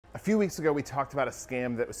few weeks ago, we talked about a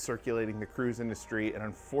scam that was circulating the cruise industry, and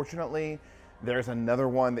unfortunately, there's another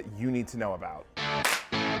one that you need to know about.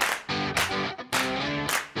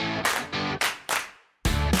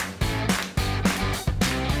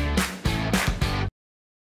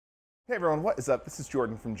 Hey everyone, what is up? This is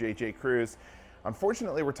Jordan from JJ Cruise.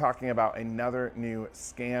 Unfortunately, we're talking about another new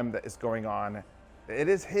scam that is going on. It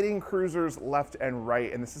is hitting cruisers left and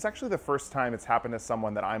right, and this is actually the first time it's happened to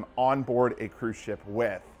someone that I'm on board a cruise ship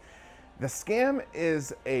with. The scam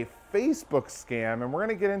is a Facebook scam, and we're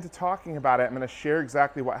going to get into talking about it. I'm going to share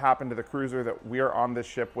exactly what happened to the cruiser that we are on this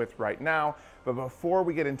ship with right now. But before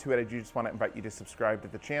we get into it, I do just want to invite you to subscribe to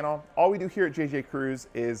the channel. All we do here at JJ Cruise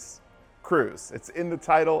is cruise. It's in the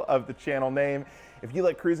title of the channel name. If you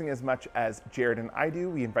like cruising as much as Jared and I do,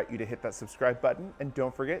 we invite you to hit that subscribe button, and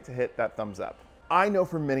don't forget to hit that thumbs up. I know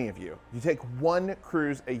for many of you, you take one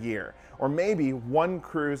cruise a year, or maybe one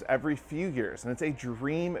cruise every few years, and it's a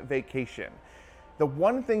dream vacation. The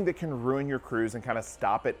one thing that can ruin your cruise and kind of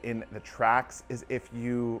stop it in the tracks is if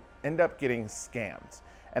you end up getting scammed.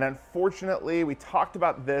 And unfortunately, we talked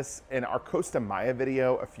about this in our Costa Maya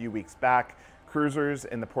video a few weeks back. Cruisers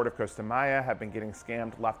in the port of Costa Maya have been getting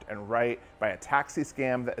scammed left and right by a taxi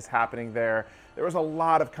scam that is happening there. There was a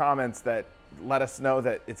lot of comments that let us know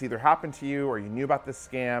that it's either happened to you, or you knew about this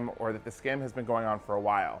scam, or that the scam has been going on for a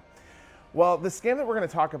while. Well, the scam that we're going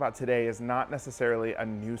to talk about today is not necessarily a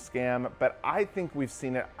new scam, but I think we've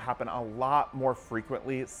seen it happen a lot more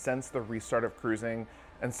frequently since the restart of cruising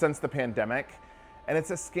and since the pandemic. And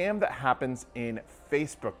it's a scam that happens in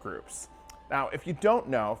Facebook groups. Now, if you don't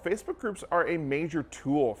know, Facebook groups are a major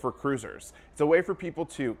tool for cruisers. It's a way for people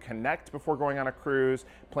to connect before going on a cruise,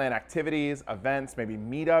 plan activities, events, maybe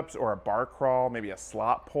meetups or a bar crawl, maybe a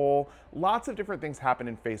slot pull. Lots of different things happen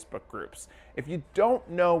in Facebook groups. If you don't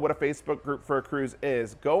know what a Facebook group for a cruise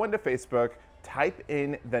is, go into Facebook, type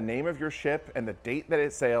in the name of your ship and the date that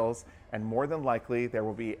it sails, and more than likely there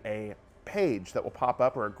will be a page that will pop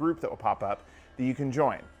up, or a group that will pop up, that you can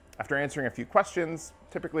join. After answering a few questions,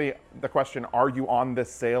 typically the question, are you on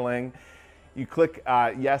this sailing? You click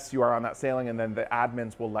yes, you are on that sailing, and then the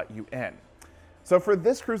admins will let you in. So for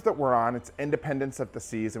this cruise that we're on, it's Independence of the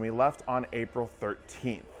Seas, and we left on April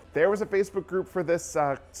 13th. There was a Facebook group for this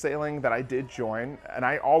sailing that I did join, and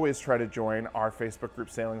I always try to join our Facebook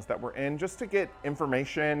group sailings that we're in just to get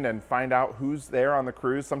information and find out who's there on the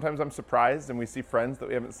cruise. Sometimes I'm surprised and we see friends that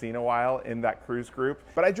we haven't seen in a while in that cruise group.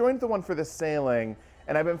 But I joined the one for this sailing,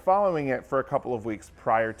 and I've been following it for a couple of weeks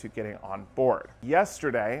prior to getting on board.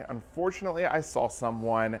 Yesterday, unfortunately, I saw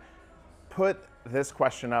someone put this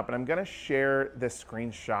question up, and I'm gonna share this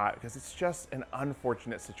screenshot because it's just an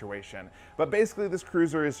unfortunate situation. But basically, this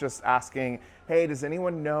cruiser is just asking, hey, does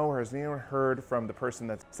anyone know, or has anyone heard from the person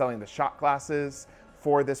that's selling the shot glasses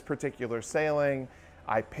for this particular sailing?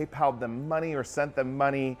 I PayPal'd them money or sent them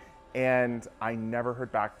money, and I never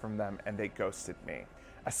heard back from them, and they ghosted me.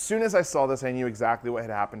 As soon as I saw this, I knew exactly what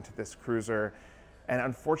had happened to this cruiser. And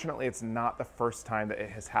unfortunately, it's not the first time that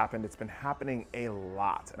it has happened. It's been happening a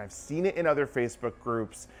lot. And I've seen it in other Facebook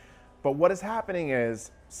groups. But what is happening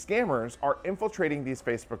is scammers are infiltrating these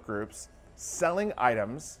Facebook groups, selling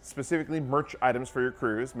items, specifically merch items for your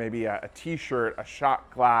cruise, maybe a t-shirt, a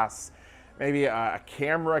shot glass, maybe a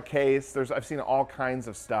camera case. I've seen all kinds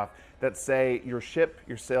of stuff that say your ship,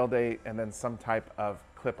 your sail date, and then some type of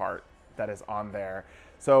clip art that is on there.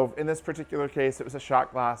 So in this particular case, it was a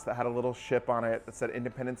shot glass that had a little ship on it that said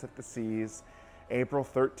Independence of the Seas, April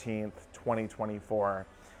 13th, 2024.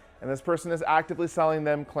 And this person is actively selling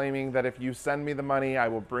them, claiming that if you send me the money, I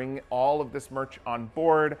will bring all of this merch on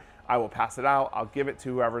board. I will pass it out. I'll give it to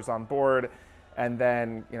whoever's on board. And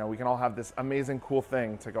then, we can all have this amazing, cool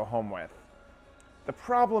thing to go home with. The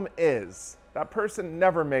problem is that person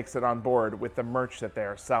never makes it on board with the merch that they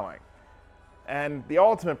are selling. And the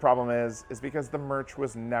ultimate problem is because the merch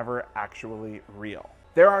was never actually real.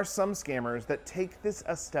 There are some scammers that take this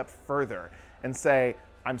a step further and say,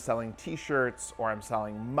 I'm selling t-shirts, or I'm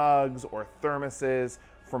selling mugs or thermoses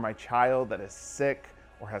for my child that is sick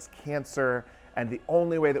or has cancer, and the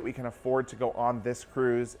only way that we can afford to go on this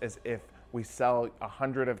cruise is if we sell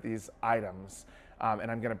 100 of these items, and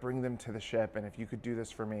I'm gonna bring them to the ship, and if you could do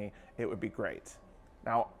this for me, it would be great.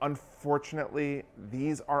 Now, unfortunately,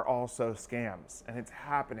 these are also scams, and it's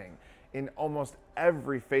happening in almost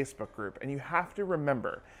every Facebook group. And you have to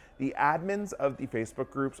remember, the admins of the Facebook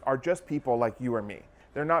groups are just people like you or me.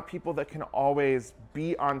 They're not people that can always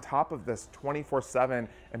be on top of this 24/7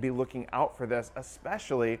 and be looking out for this,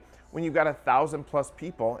 especially when you've got 1,000+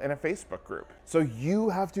 people in a Facebook group. So you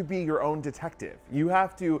have to be your own detective. You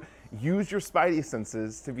have to use your spidey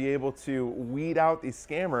senses to be able to weed out these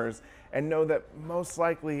scammers and know that most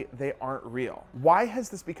likely they aren't real. Why has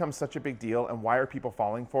this become such a big deal and why are people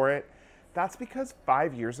falling for it? That's because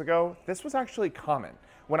 5 years ago, this was actually common.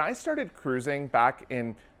 When I started cruising back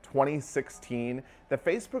in 2016, the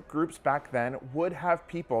Facebook groups back then would have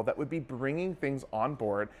people that would be bringing things on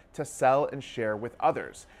board to sell and share with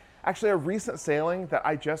others. Actually, a recent sailing that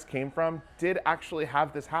I just came from did actually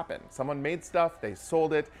have this happen. Someone made stuff, they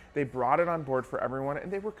sold it, they brought it on board for everyone,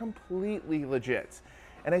 and they were completely legit.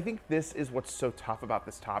 And I think this is what's so tough about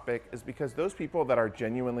this topic, is because those people that are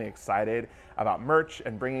genuinely excited about merch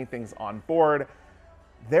and bringing things on board,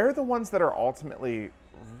 they're the ones that are ultimately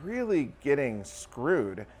really getting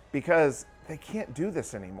screwed because they can't do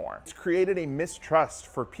this anymore. It's created a mistrust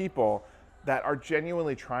for people that are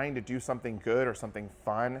genuinely trying to do something good or something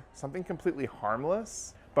fun, something completely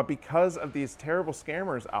harmless. But because of these terrible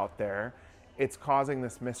scammers out there, it's causing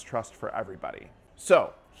this mistrust for everybody.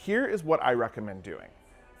 So here is what I recommend doing.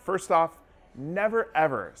 First off, never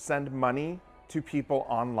ever send money to people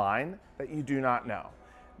online that you do not know.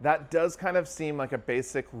 That does kind of seem like a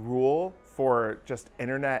basic rule for just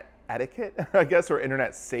internet etiquette, I guess, or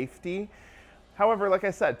internet safety. However, like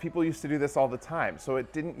I said, people used to do this all the time, so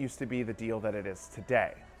it didn't used to be the deal that it is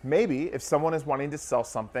today. Maybe if someone is wanting to sell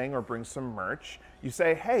something or bring some merch, you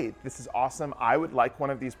say, hey, this is awesome, I would like one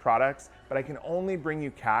of these products, but I can only bring you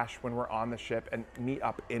cash when we're on the ship and meet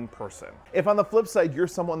up in person. If on the flip side, you're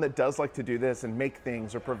someone that does like to do this and make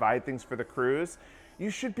things or provide things for the cruise, you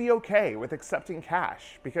should be okay with accepting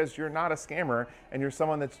cash because you're not a scammer and you're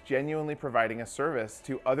someone that's genuinely providing a service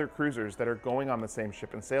to other cruisers that are going on the same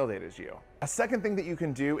ship and sail date as you. A second thing that you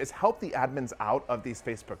can do is help the admins out of these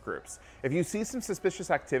Facebook groups. If you see some suspicious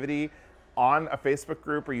activity on a Facebook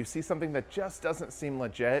group or you see something that just doesn't seem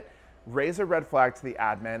legit, raise a red flag to the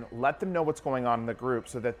admin, let them know what's going on in the group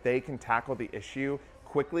so that they can tackle the issue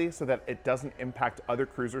quickly so that it doesn't impact other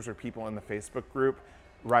cruisers or people in the Facebook group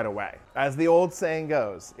right away. As the old saying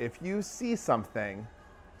goes, if you see something,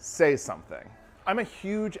 say something. I'm a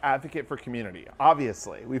huge advocate for community.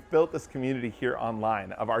 Obviously, we've built this community here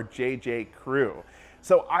online of our JJ crew.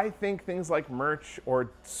 So I think things like merch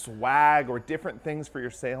or swag or different things for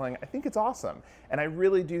your sailing, I think it's awesome. And I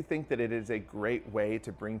really do think that it is a great way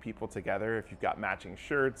to bring people together if you've got matching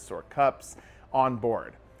shirts or cups on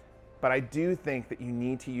board. But I do think that you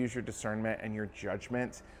need to use your discernment and your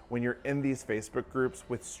judgment when you're in these Facebook groups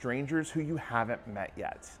with strangers who you haven't met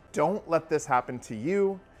yet. Don't let this happen to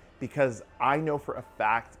you because I know for a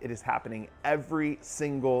fact it is happening every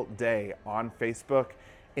single day on Facebook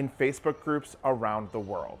in Facebook groups around the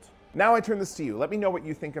world. Now I turn this to you. Let me know what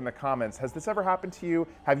you think in the comments. Has this ever happened to you?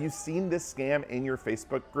 Have you seen this scam in your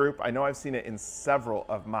Facebook group? I know I've seen it in several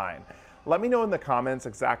of mine. Let me know in the comments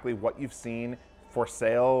exactly what you've seen for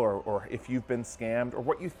sale or if you've been scammed or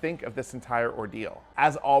what you think of this entire ordeal.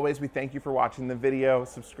 As always, we thank you for watching the video,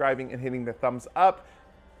 subscribing and hitting the thumbs up.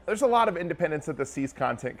 There's a lot of Independence at the Seas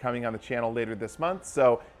content coming on the channel later this month,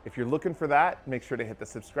 so if you're looking for that, make sure to hit the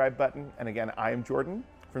subscribe button. And again, I am Jordan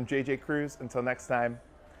from JJ Cruise. Until next time,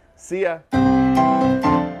 see ya.